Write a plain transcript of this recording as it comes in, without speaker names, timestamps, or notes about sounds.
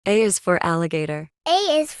A is for alligator.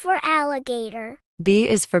 A is for alligator. B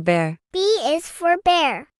is for bear. B is for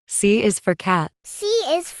bear. C is for cat. C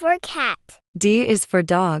is for cat. D is for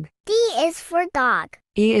dog. D is for dog.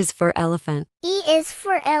 E is for elephant. E is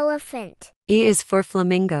for elephant. E is for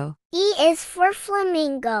flamingo. E is for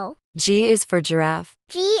flamingo. G is for giraffe.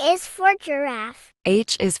 G is for giraffe.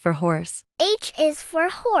 H is for horse. H is for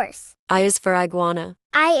horse. I is for iguana.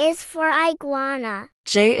 I is for iguana.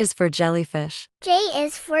 J is for jellyfish. J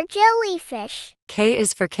is for jellyfish. K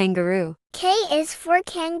is for kangaroo. K is for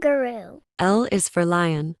kangaroo. L is for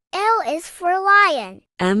lion. L is for lion.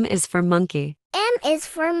 M is for monkey. M is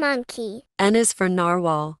for monkey. N is for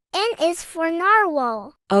narwhal. N is for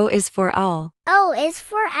narwhal. O is for owl. O is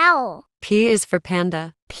for owl. P is for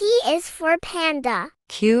panda. P is for panda.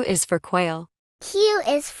 Q is for quail. Q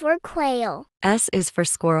is for quail. S is for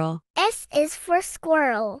squirrel. S is for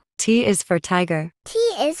squirrel. T is for tiger. T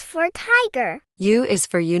is for tiger. U is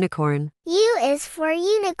for unicorn. U is for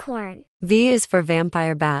unicorn. V is for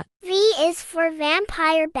vampire bat. V is for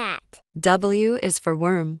vampire bat. W is for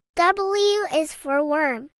worm. W is for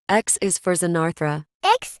worm. X is for xenarthra.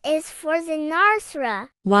 X is for xenarthra.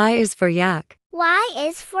 Y is for yak. Y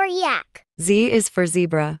is for yak. Z is for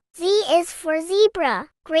zebra. Z is for zebra.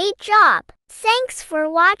 Great job! Thanks for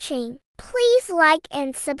watching. Please like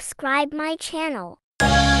and subscribe my channel.